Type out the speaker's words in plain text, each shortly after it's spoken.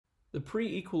The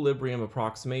pre-equilibrium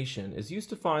approximation is used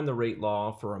to find the rate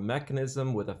law for a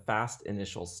mechanism with a fast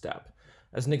initial step.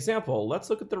 As an example, let's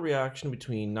look at the reaction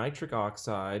between nitric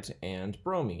oxide and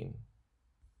bromine.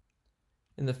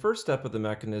 In the first step of the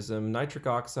mechanism, nitric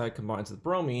oxide combines with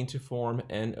bromine to form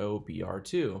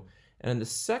NOBr2. And in the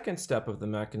second step of the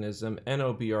mechanism,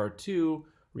 NOBr2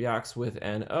 reacts with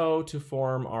NO to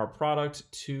form our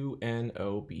product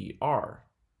 2NOBr.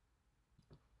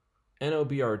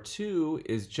 NOBr2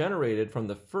 is generated from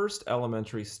the first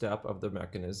elementary step of the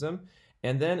mechanism,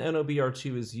 and then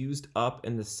NOBr2 is used up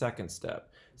in the second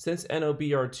step. Since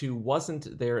NOBr2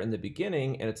 wasn't there in the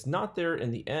beginning and it's not there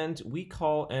in the end, we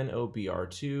call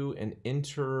NOBr2 an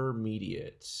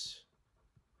intermediate.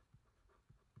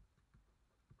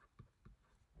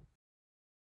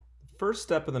 The first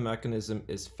step of the mechanism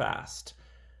is fast,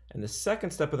 and the second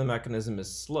step of the mechanism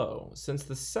is slow. Since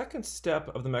the second step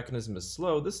of the mechanism is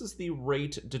slow, this is the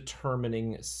rate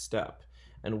determining step.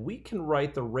 And we can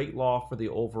write the rate law for the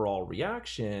overall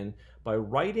reaction by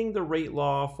writing the rate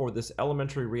law for this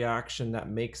elementary reaction that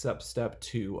makes up step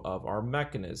 2 of our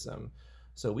mechanism.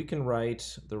 So we can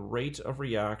write the rate of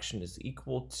reaction is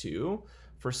equal to,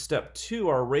 for step 2,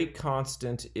 our rate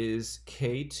constant is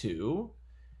K2.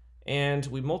 And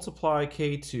we multiply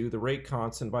K2, the rate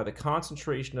constant, by the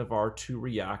concentration of our two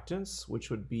reactants,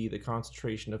 which would be the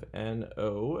concentration of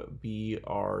NOBr2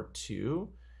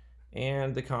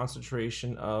 and the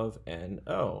concentration of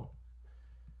NO.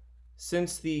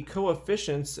 Since the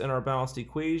coefficients in our balanced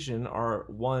equation are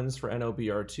 1s for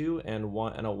NOBr2 and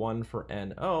a 1 for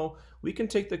NO, we can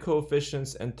take the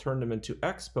coefficients and turn them into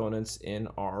exponents in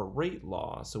our rate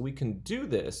law. So we can do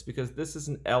this because this is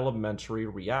an elementary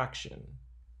reaction.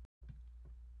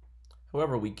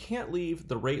 However, we can't leave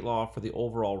the rate law for the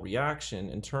overall reaction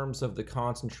in terms of the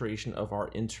concentration of our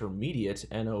intermediate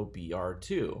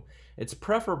NOBr2. It's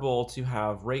preferable to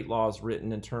have rate laws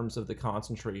written in terms of the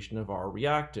concentration of our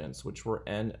reactants, which were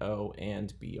NO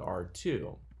and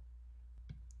Br2.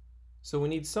 So we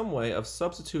need some way of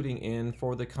substituting in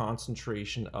for the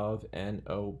concentration of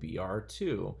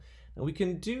NOBr2. And we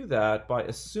can do that by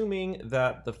assuming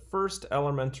that the first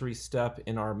elementary step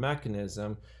in our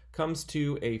mechanism comes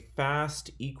to a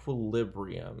fast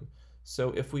equilibrium.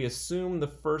 So if we assume the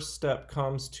first step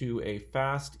comes to a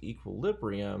fast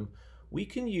equilibrium, we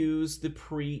can use the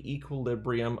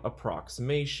pre-equilibrium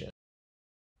approximation.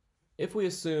 If we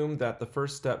assume that the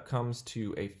first step comes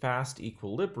to a fast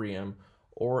equilibrium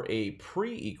or a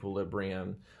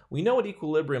pre-equilibrium, we know at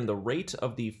equilibrium the rate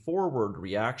of the forward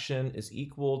reaction is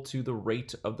equal to the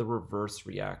rate of the reverse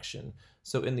reaction.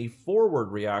 So in the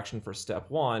forward reaction for step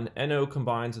 1, NO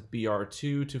combines with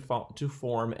Br2 to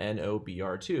form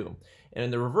NOBr2. And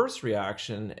in the reverse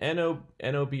reaction,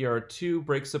 NOBr2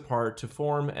 breaks apart to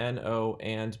form NO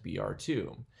and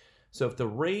Br2. So if the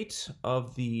rate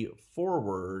of the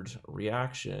forward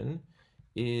reaction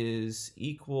is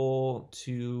equal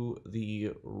to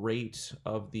the rate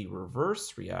of the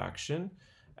reverse reaction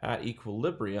at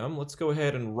equilibrium, let's go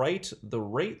ahead and write the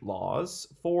rate laws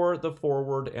for the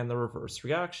forward and the reverse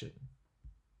reaction.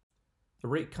 The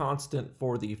rate constant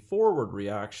for the forward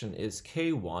reaction is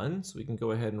K1, so we can go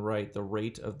ahead and write the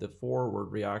rate of the forward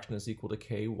reaction is equal to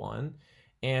K1.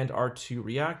 And our two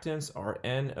reactants are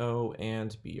NO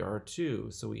and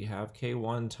Br2. So we have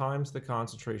K1 times the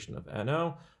concentration of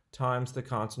NO times the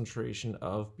concentration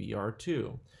of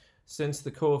Br2. Since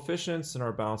the coefficients in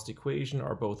our balanced equation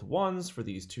are both 1s for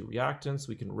these two reactants,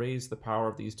 we can raise the power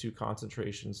of these two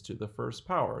concentrations to the first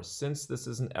power. Since this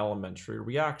is an elementary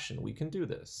reaction, we can do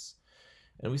this.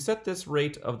 And we set this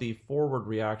rate of the forward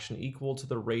reaction equal to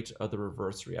the rate of the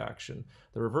reverse reaction.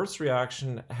 The reverse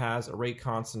reaction has a rate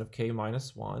constant of K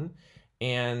minus 1,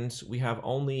 and we have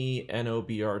only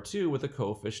NOBr2 with a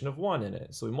coefficient of 1 in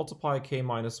it. So we multiply K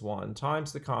minus 1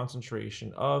 times the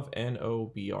concentration of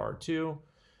NOBr2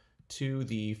 to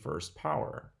the first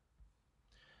power.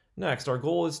 Next, our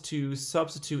goal is to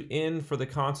substitute in for the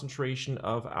concentration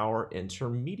of our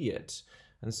intermediate.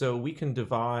 And so we can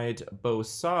divide both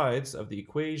sides of the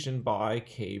equation by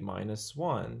K minus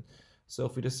 1. So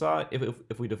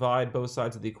if we divide both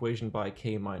sides of the equation by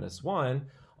K minus 1,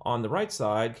 on the right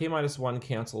side, K minus 1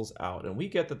 cancels out, and we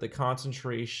get that the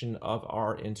concentration of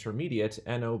our intermediate,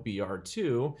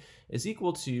 NOBr2, is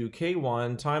equal to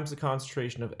K1 times the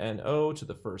concentration of NO to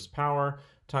the first power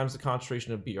times the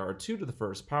concentration of Br2 to the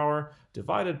first power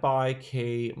divided by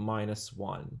K minus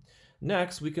 1.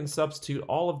 Next, we can substitute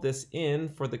all of this in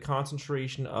for the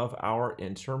concentration of our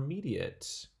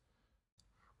intermediate.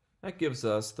 That gives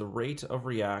us the rate of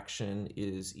reaction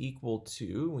is equal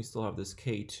to, we still have this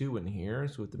K2 in here,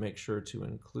 so we have to make sure to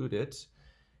include it.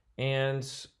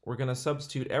 And we're going to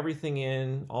substitute everything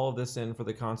in, all of this in for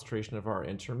the concentration of our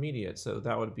intermediate. So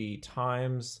that would be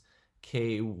times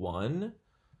K1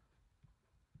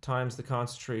 times the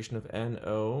concentration of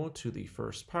NO to the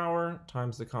first power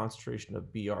times the concentration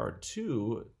of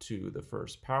Br2 to the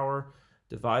first power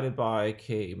divided by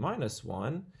K minus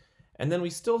 1. And then we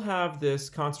still have this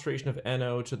concentration of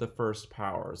NO to the first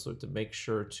power, so to make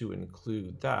sure to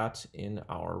include that in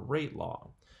our rate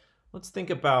law. Let's think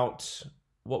about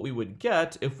what we would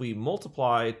get if we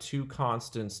multiply two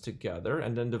constants together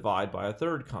and then divide by a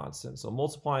third constant. So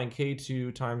multiplying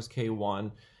K2 times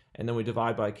K1, and then we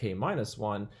divide by K minus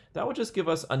 1, that would just give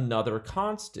us another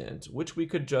constant, which we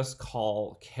could just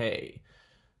call K.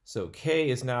 So K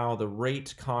is now the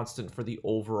rate constant for the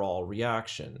overall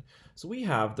reaction. So we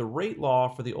have the rate law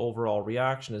for the overall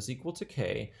reaction is equal to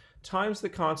K times the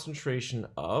concentration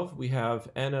of, we have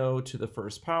NO to the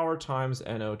first power times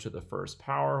NO to the first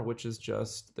power, which is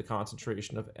just the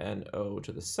concentration of NO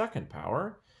to the second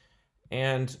power.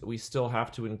 And we still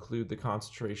have to include the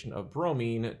concentration of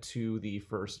bromine to the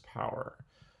first power.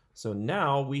 So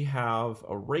now we have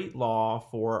a rate law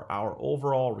for our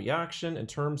overall reaction in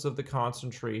terms of the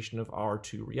concentration of our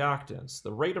two reactants.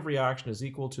 The rate of reaction is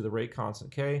equal to the rate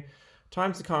constant K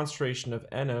times the concentration of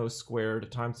NO squared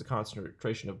times the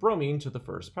concentration of bromine to the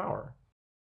first power.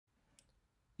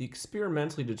 The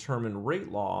experimentally determined rate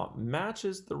law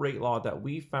matches the rate law that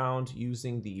we found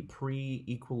using the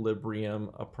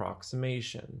pre-equilibrium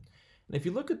approximation. And if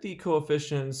you look at the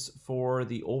coefficients for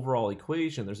the overall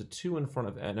equation, there's a 2 in front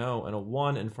of NO and a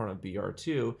 1 in front of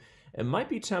Br2. It might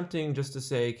be tempting just to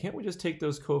say, can't we just take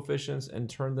those coefficients and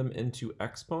turn them into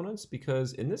exponents?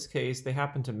 Because in this case, they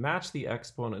happen to match the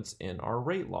exponents in our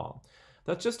rate law.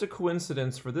 That's just a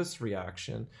coincidence for this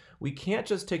reaction. We can't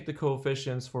just take the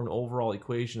coefficients for an overall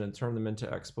equation and turn them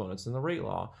into exponents in the rate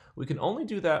law. We can only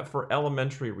do that for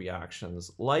elementary reactions,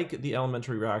 like the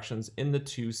elementary reactions in the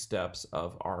 2 steps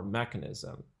of our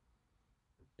mechanism.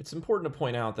 It's important to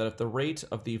point out that if the rate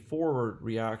of the forward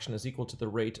reaction is equal to the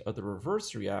rate of the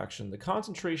reverse reaction, the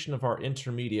concentration of our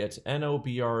intermediate,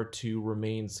 NOBr2,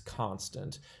 remains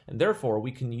constant. And therefore,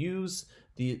 we can use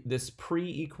this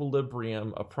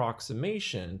pre-equilibrium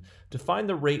approximation to find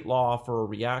the rate law for a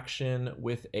reaction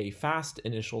with a fast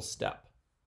initial step.